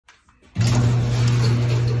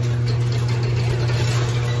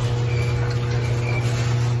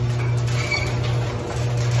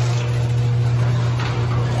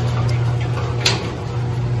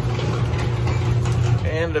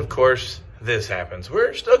course, this happens.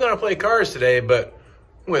 We're still gonna play cars today, but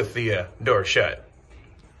with the door shut.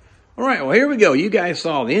 All right, well, here we go. You guys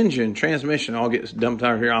saw the engine, transmission all gets dumped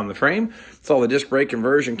out here on the frame. Saw the disc brake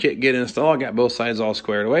conversion kit get installed. Got both sides all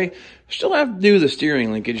squared away. Still have to do the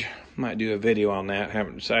steering linkage. Might do a video on that.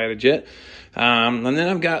 Haven't decided yet. And then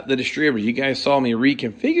I've got the distributor. You guys saw me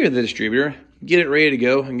reconfigure the distributor, get it ready to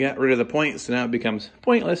go, and get rid of the points, so now it becomes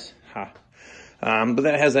pointless. But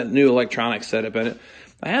that has that new electronic setup in it.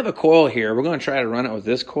 I have a coil here. We're going to try to run it with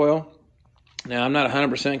this coil. Now, I'm not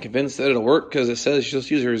 100% convinced that it'll work because it says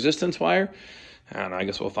just use a resistance wire. I don't know, I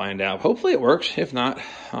guess we'll find out. Hopefully it works. If not,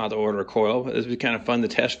 I'll have to order a coil. But this would be kind of fun to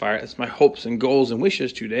test fire. It's my hopes and goals and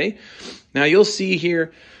wishes today. Now, you'll see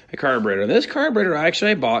here a carburetor. This carburetor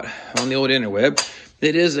I bought on the old interweb.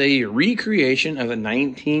 It is a recreation of a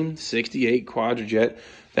 1968 Quadrajet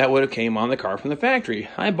that would have came on the car from the factory.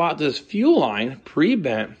 I bought this fuel line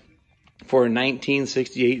pre-bent for a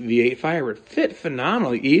 1968 V8 Firebird. Fit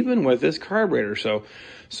phenomenally, even with this carburetor.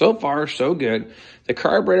 So far, so good. The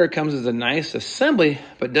carburetor comes as a nice assembly,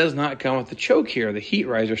 but does not come with the choke here, the heat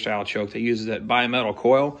riser style choke that uses that bimetal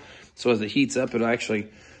coil. So as it heats up, it'll actually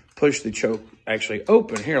push the choke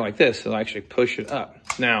open here like this. It'll actually push it up.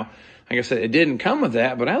 Now, like I said, it didn't come with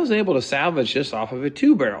that, but I was able to salvage this off of a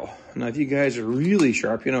 2-barrel. Now, if you guys are really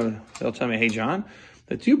sharp, you know, they'll tell me, hey, John,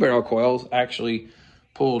 the 2-barrel coils actually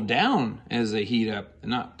pull down as they heat up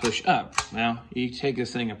and not push up. Now, you take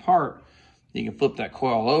this thing apart, you can flip that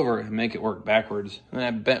coil over and make it work backwards. And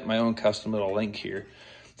I bent my own custom little link here.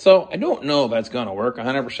 So I don't know if that's going to work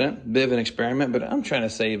 100%. Bit of an experiment, but I'm trying to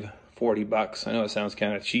save 40 bucks. I know it sounds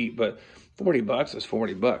kind of cheap, but 40 bucks is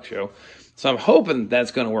 40 bucks, yo. So I'm hoping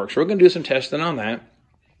that's going to work. So we're going to do some testing on that.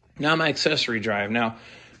 Now my accessory drive. Now,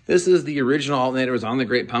 this is the original alternator. It was on the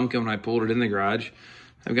Great Pumpkin when I pulled it in the garage.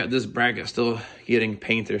 I've got this bracket still getting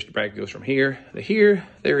paint. This bracket goes from here to here.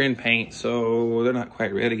 They're in paint, so they're not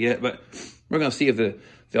quite ready yet, but we're going to see if the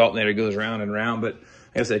alternator goes round and round. But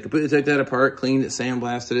like I said, completely took that apart, cleaned it,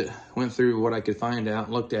 sandblasted it, went through what I could find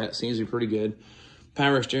out, looked at, seems to be pretty good.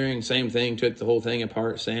 Power steering, same thing, took the whole thing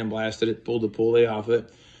apart, sandblasted it, pulled the pulley off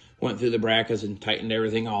it, went through the brackets and tightened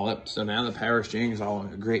everything all up. So now the power steering is all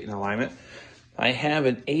great in alignment. I have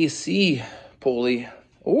an AC pulley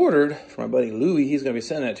ordered for my buddy Louie. He's going to be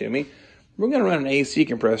sending that to me. We're going to run an AC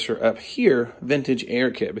compressor up here, vintage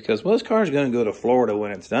air kit, because well, this car is going to go to Florida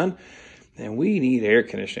when it's done, and we need air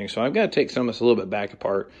conditioning. So I've got to take some of this a little bit back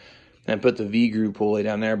apart and put the V-groove pulley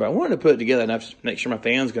down there. But I wanted to put it together enough to make sure my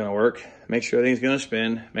fan's going to work, make sure everything's going to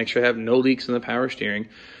spin, make sure I have no leaks in the power steering,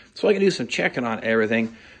 so I can do some checking on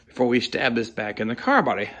everything before we stab this back in the car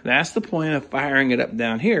body. That's the point of firing it up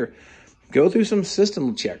down here. Go through some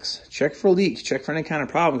system checks. Check for leaks. Check for any kind of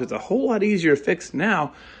problem. It's a whole lot easier to fix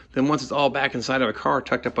now than once it's all back inside of a car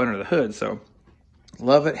tucked up under the hood. So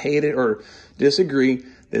love it, hate it, or disagree.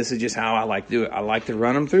 This is just how I like to do it. I like to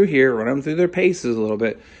run them through here, run them through their paces a little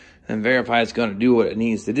bit, and verify it's going to do what it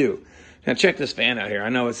needs to do. Now check this fan out here. I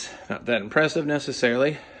know it's not that impressive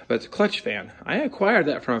necessarily, but it's a clutch fan. I acquired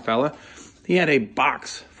that from a fella. He had a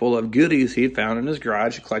box full of goodies he'd found in his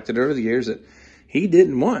garage, collected over the years that he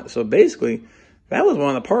didn't want. So basically, that was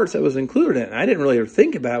one of the parts that was included in it. I didn't really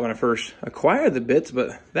think about it when I first acquired the bits,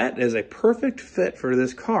 but that is a perfect fit for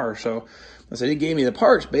this car. So I said he gave me the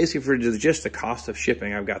parts basically for just the cost of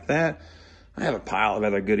shipping. I've got that. I have a pile of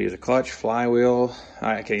other goodies, a clutch, flywheel.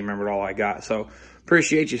 I can't even remember all I got. So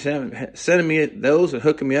appreciate you sending me those and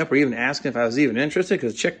hooking me up or even asking if I was even interested,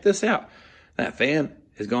 because check this out. That fan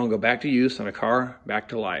is going to go back to use on a car, back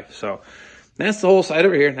to life. So that's the whole side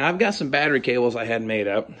over here. Now, I've got some battery cables I had made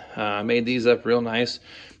up. I made these up real nice,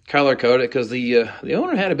 color-coded, because the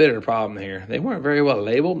owner had a bit of a problem here. They weren't very well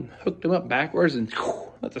labeled. Hooked them up backwards and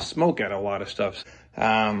let the smoke out of a lot of stuff.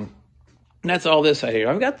 That's all this side here.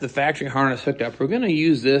 I've got the factory harness hooked up. We're going to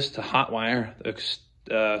use this to hot wire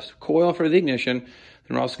the coil for the ignition.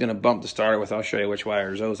 And we're also going to bump the starter with. I'll show you which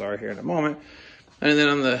wires those are here in a moment. And then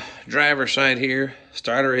on the driver's side here,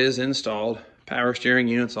 starter is installed. Power steering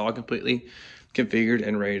unit's all completely configured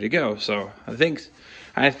and ready to go. So I think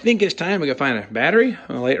it's time we go find a battery. I'm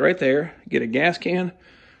gonna lay it right there, get a gas can.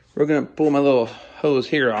 We're gonna pull my little hose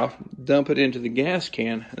here off, dump it into the gas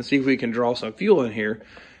can, and see if we can draw some fuel in here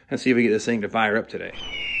and see if we get this thing to fire up today.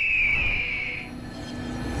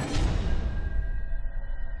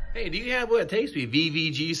 Hey, do you have what it takes to be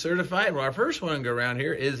VVG certified? Well, our first one to go around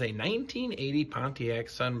here is a 1980 Pontiac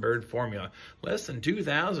Sunbird Formula. Less than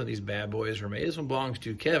 2,000 of these bad boys were made. This one belongs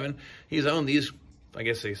to Kevin. He's owned these, I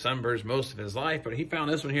guess, Sunbirds most of his life, but he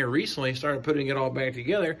found this one here recently, started putting it all back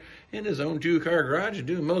together in his own 2-car garage and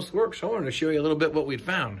doing most work. So I wanted to show you a little bit what we'd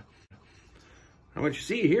found. And what you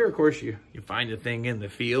see here, of course, you find the thing in the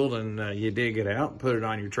field and you dig it out, put it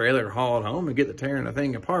on your trailer, haul it home, and get to tearing the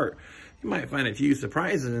thing apart. You might find a few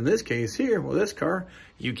surprises in this case here. Well, this car,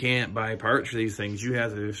 you can't buy parts for these things. You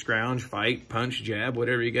have to scrounge, fight, punch, jab,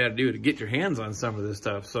 whatever you got to do to get your hands on some of this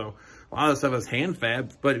stuff. So a lot of stuff is hand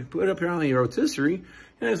fabbed, but you put it up here on the rotisserie,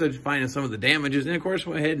 and I started finding some of the damages. And of course,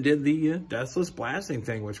 went ahead and did the dustless blasting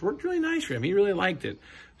thing, which worked really nice for him. He really liked it.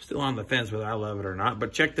 Still on the fence whether I love it or not,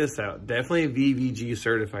 but check this out. Definitely VVG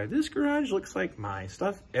certified. This garage looks like my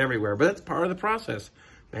stuff everywhere, but that's part of the process.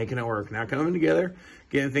 Making it work. Now coming together,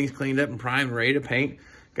 getting things cleaned up and primed, ready to paint.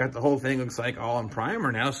 Got the whole thing, looks like all in primer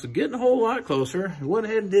now, so getting a whole lot closer. Went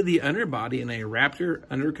ahead and did the underbody in a Raptor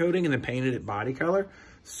undercoating and then painted it body color.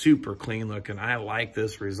 Super clean looking. I like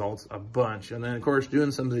this results a bunch. And then of course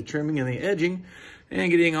doing some of the trimming and the edging and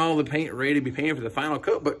getting all the paint ready to be painted for the final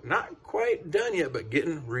coat, but not quite done yet, but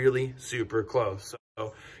getting really super close.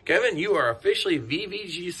 So Kevin, you are officially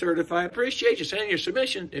VVG certified. Appreciate you sending your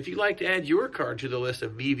submission. If you'd like to add your car to the list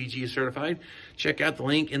of VVG certified, check out the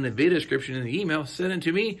link in the video description in the email. Send it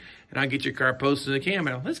to me and I'll get your car posted to the cam.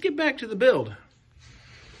 Now let's get back to the build.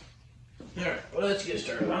 All right, well, let's get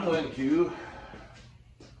started. I'm going to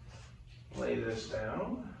lay this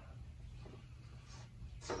down.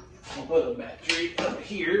 I'll put a battery up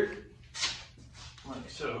here, like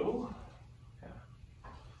so.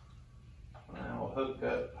 And we'll hook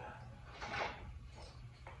up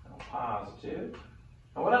a positive.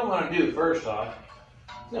 And what I'm going to do first off,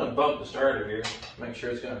 I'm going to bump the starter here, make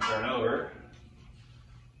sure it's going to turn over.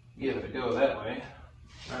 Give it a go that way.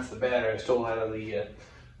 That's the battery I stole out of the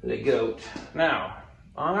goat. Now,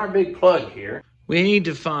 on our big plug here, we need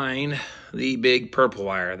to find the big purple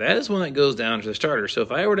wire. That is one that goes down to the starter. So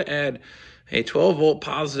if I were to add a 12 volt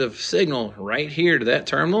positive signal right here to that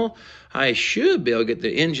terminal, I should be able to get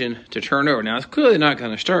the engine to turn over. Now it's clearly not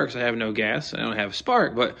going to start because I have no gas, I don't have a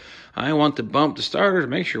spark, but I want to bump the starter to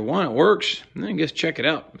make sure one, it works, and then just check it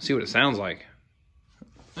out and see what it sounds like.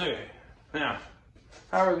 Okay, now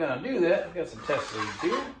how are we going to do that? I've got some test leads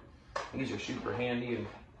here. These are super handy and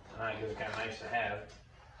I think they're kind of nice to have.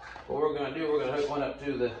 What we're going to do, we're going to hook one up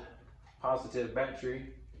to the positive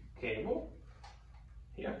battery cable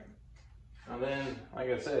here. And then, like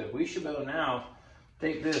I said, we should be able to now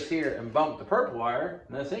take this here and bump the purple wire,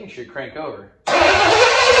 and this thing should crank over. And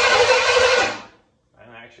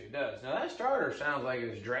it actually does. Now that starter sounds like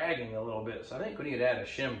it's dragging a little bit, so I think we need to add a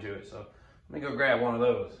shim to it. So let me go grab one of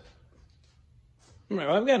those. All right,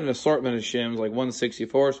 well, I've got an assortment of shims, like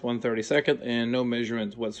 1/64, 1/32, and no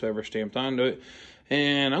measurements whatsoever stamped onto it.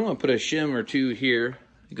 And I'm going to put a shim or two here.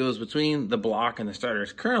 It goes between the block and the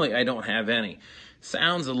starters. Currently, I don't have any.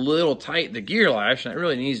 Sounds a little tight, the gear lash, and it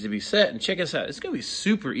really needs to be set. And check this out. It's going to be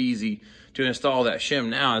super easy to install that shim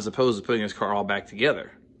now as opposed to putting this car all back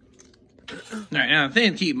together. All right, now the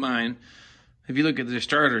thing to keep in mind, if you look at the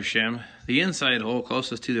starter shim, the inside hole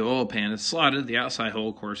closest to the oil pan is slotted. The outside hole,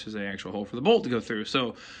 of course, is the actual hole for the bolt to go through.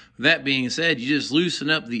 So that being said, you just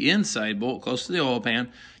loosen up the inside bolt close to the oil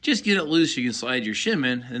pan. Just get it loose, you can slide your shim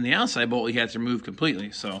in. And the outside bolt you have to remove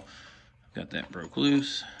completely. So got that broke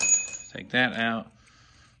loose. Take that out.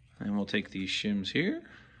 And we'll take these shims here.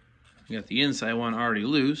 We got the inside one already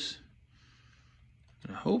loose.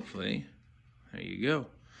 And hopefully, there you go.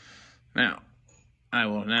 Now, I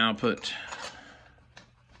will now put,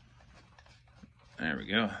 there we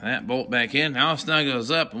go, that bolt back in. Now I'll snug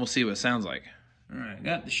those up and we'll see what it sounds like. All right,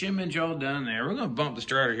 got the shimmage all done there. We're gonna bump the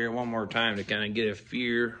starter here one more time to kind of get a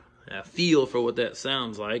feel for what that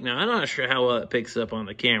sounds like. Now, I'm not sure how well it picks up on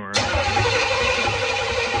the camera.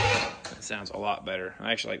 That sounds a lot better.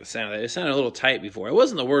 I actually like the sound of that. It sounded a little tight before. It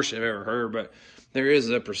wasn't the worst I've ever heard, but there is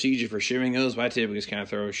a procedure for shimming those, but I typically just kind of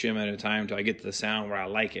throw a shim at a time until I get to the sound where I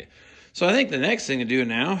like it. So I think the next thing to do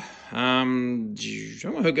now, I'm going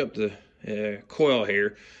to hook up the coil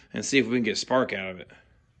here and see if we can get spark out of it.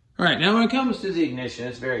 All right, now when it comes to the ignition,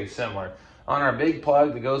 it's very similar. On our big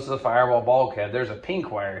plug that goes to the firewall bulkhead, there's a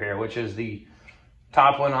pink wire here, which is the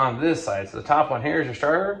top one on this side. So the top one here is your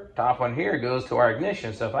starter, top one here goes to our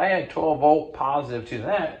ignition. So if I add 12 volt positive to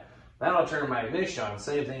that, that'll turn my ignition on.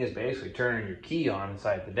 Same thing as basically turning your key on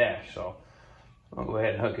inside the dash. So I'll go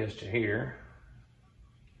ahead and hook this to here.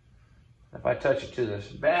 If I touch it to this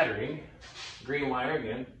battery, green wire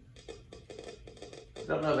again,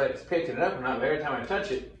 don't know if it's picking it up or not, but every time I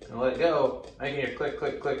touch it and let it go, I can hear click,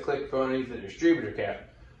 click, click, click from underneath the distributor cap.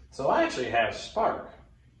 So I actually have spark.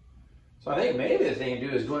 So I think maybe the thing to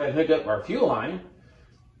do is go ahead and hook up our fuel line,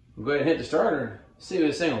 go ahead and hit the starter, and see where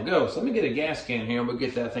this thing will go. So let me get a gas can here and we'll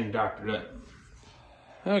get that thing doctored up.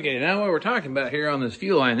 Okay, now what we're talking about here on this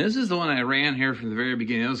fuel line, this is the one I ran here from the very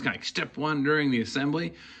beginning. It was kind of like step one during the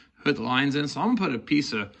assembly. put the lines in. So I'm gonna put a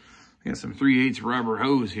piece of, I got some 3/8 rubber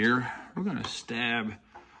hose here. We're gonna stab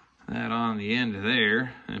that on the end of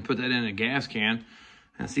there and put that in a gas can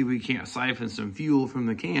and see if we can't siphon some fuel from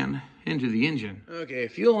the can into the engine. Okay,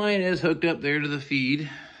 fuel line is hooked up there to the feed.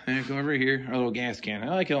 And come over here, our little gas can.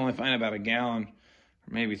 I can only find about a gallon,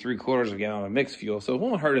 or maybe 3/4 of a gallon of mixed fuel. So it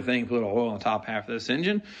won't hurt a thing to put a hole on the top half of this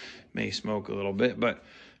engine. May smoke a little bit, but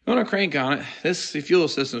I'm gonna crank on it. The fuel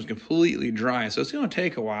system is completely dry, so it's gonna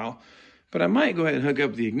take a while. But I might go ahead and hook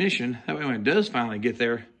up the ignition. That way when it does finally get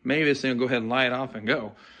there, maybe this thing will go ahead and light off and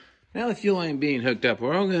go. Now the fuel line being hooked up,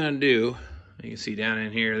 what I'm gonna do, you can see down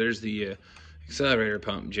in here, there's the accelerator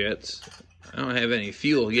pump jets. I don't have any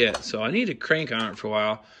fuel yet, so I need to crank on it for a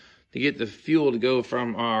while to get the fuel to go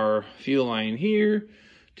from our fuel line here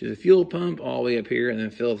to the fuel pump all the way up here and then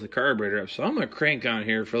fill the carburetor up. So I'm gonna crank on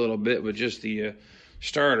here for a little bit with just the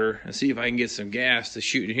starter and see if I can get some gas to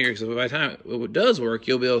shoot in here. So by the time it does work,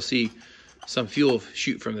 you'll be able to see some fuel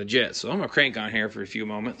shoot from the jet. So I'm gonna crank on here for a few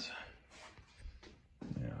moments.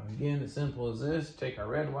 Now again, as simple as this, take our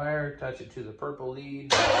red wire, touch it to the purple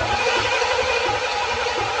lead.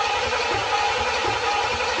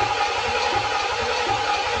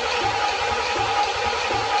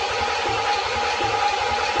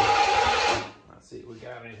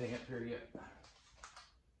 Got anything up here yet?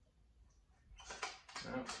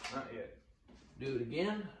 No, not yet. Do it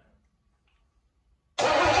again.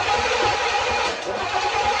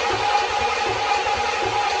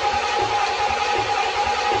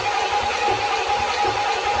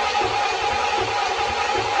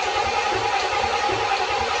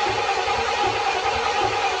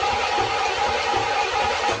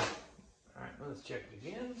 All right, let's check it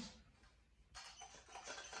again.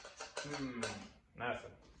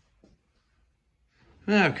 Nothing.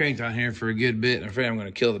 I've cranked on here for a good bit. I'm afraid I'm going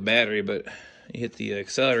to kill the battery, but you hit the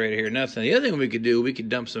accelerator here, nothing. The other thing we could do, we could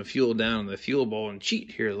dump some fuel down in the fuel bowl and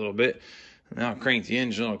cheat here a little bit. And I'll crank the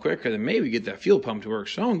engine a little quicker, then maybe get that fuel pump to work.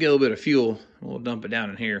 So I'm going to get a little bit of fuel. We'll dump it down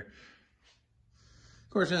in here.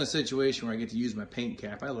 Of course, in a situation where I get to use my paint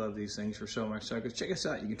cap, I love these things for so much. So check this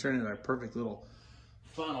out. You can turn it into a perfect little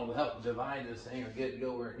funnel to help divide this thing or get it to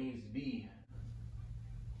go where it needs to be.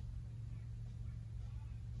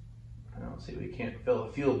 Let's see if we can't fill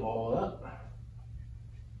the fuel ball up.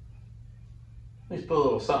 Let's put a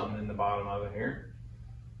little something in the bottom of it here.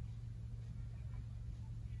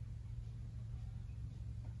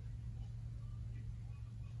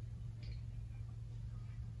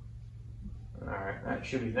 Alright, that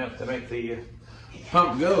should be enough to make the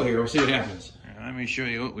pump go here. We'll see what happens. Right, let me show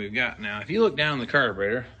you what we've got now. If you look down the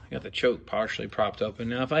carburetor, I got the choke partially propped open.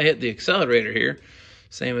 Now if I hit the accelerator here,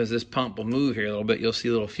 same as this pump will move here a little bit, you'll see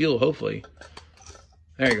a little fuel, hopefully.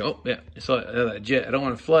 There you go. Yeah, you saw that jet. I don't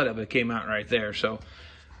want to flood it, but it came out right there. So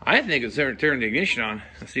I think it's there to turn the ignition on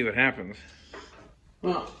and see what happens.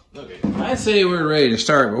 Well, okay. I say we're ready to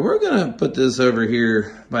start, but we're going to put this over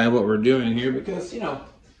here by what we're doing here because, you know,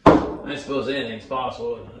 I suppose anything's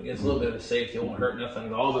possible. It gets a little bit of safety. It won't hurt nothing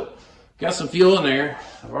at all, but got some fuel in there.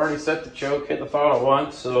 I've already set the choke, hit the throttle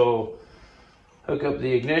once, so hook up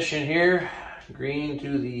the ignition here. Green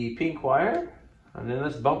to the pink wire, and then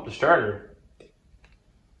let's bump the starter.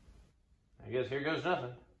 I guess here goes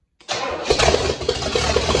nothing.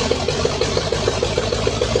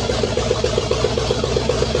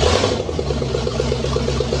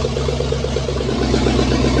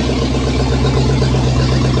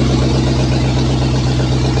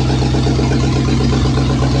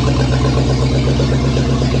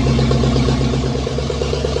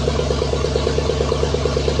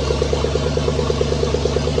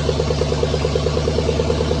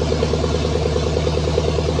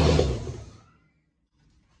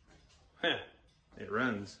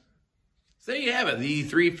 So there you have it. The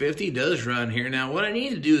 350 does run here. Now what I need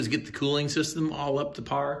to do is get the cooling system all up to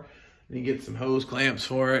par. I need to get some hose clamps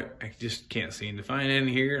for it. I just can't seem to find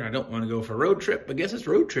any here. I don't want to go for a road trip. I guess it's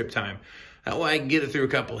road trip time. That way I can get it through a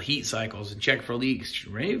couple of heat cycles and check for leaks.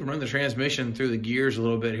 Maybe run the transmission through the gears a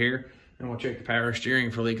little bit here. And we'll check the power steering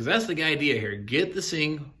for leaks. Because that's the idea here. Get this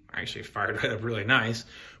thing actually fired right up really nice,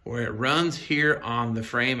 where it runs here on the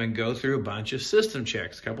frame and go through a bunch of system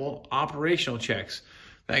checks, a couple of operational checks.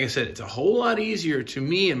 Like I said, it's a whole lot easier to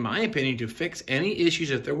me, in my opinion, to fix any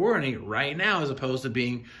issues if there were any right now as opposed to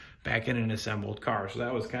being back in an assembled car. So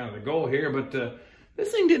that was kind of the goal here, but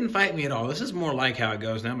this thing didn't fight me at all. This is more like how it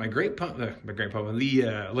goes now. The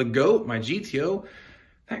Legault, my GTO,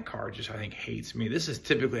 that car just, I think, hates me. This is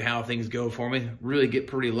typically how things go for me. Really get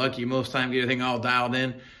pretty lucky most time, get everything all dialed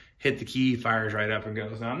in. hit the key, fires right up and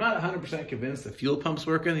goes. Now, I'm not 100% convinced the fuel pump's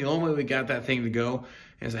working. The only way we got that thing to go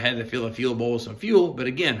is I had to fill a fuel bowl with some fuel. But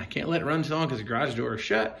again, I can't let it run too long because the garage door is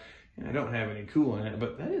shut and I don't have any coolant in it.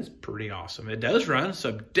 But that is pretty awesome. It does run,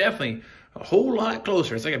 so definitely a whole lot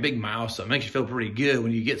closer. It's like a big mouse, so it makes you feel pretty good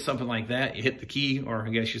when you get something like that. You hit the key, or I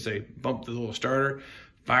guess you say bump the little starter,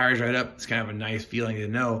 fires right up. It's kind of a nice feeling to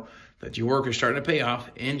know that your work is starting to pay off.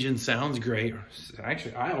 Engine sounds great.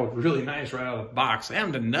 Actually, I was really nice right out of the box. I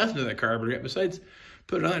haven't done nothing to that carburetor yet besides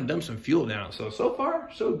put it on and dump some fuel down. So far,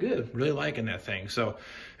 so good. Really liking that thing. So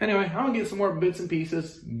anyway, I'm gonna get some more bits and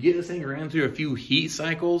pieces, get this thing ran through a few heat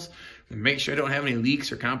cycles, and make sure I don't have any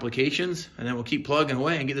leaks or complications, and then we'll keep plugging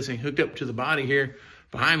away and get this thing hooked up to the body here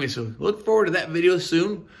behind me. So look forward to that video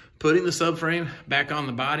soon, putting the subframe back on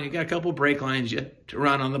the body. I got a couple brake lines yet to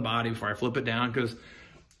run on the body before I flip it down, because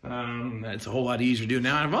that's a whole lot easier to do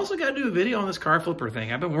now. And I've also got to do a video on this car flipper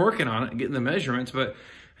thing. I've been working on it and getting the measurements, but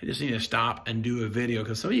I just need to stop and do a video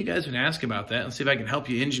because some of you guys have been asking about that, and see if I can help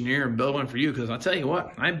you engineer and build one for you. Because I'll tell you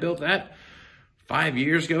what, I built that 5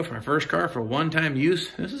 years ago for my first car for one-time use.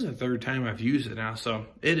 This is the third time I've used it now, so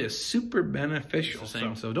it is super beneficial.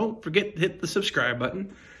 So don't forget to hit the subscribe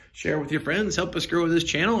button, share with your friends, help us grow this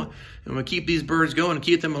channel, and we'll keep these birds going and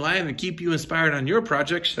keep them alive and keep you inspired on your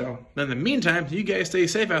projects. So in the meantime, you guys stay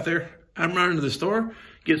safe out there. I'm running to the store,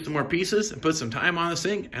 get some more pieces, and put some time on this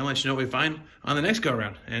thing, and let you know what we find on the next go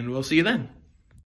around. And we'll see you then.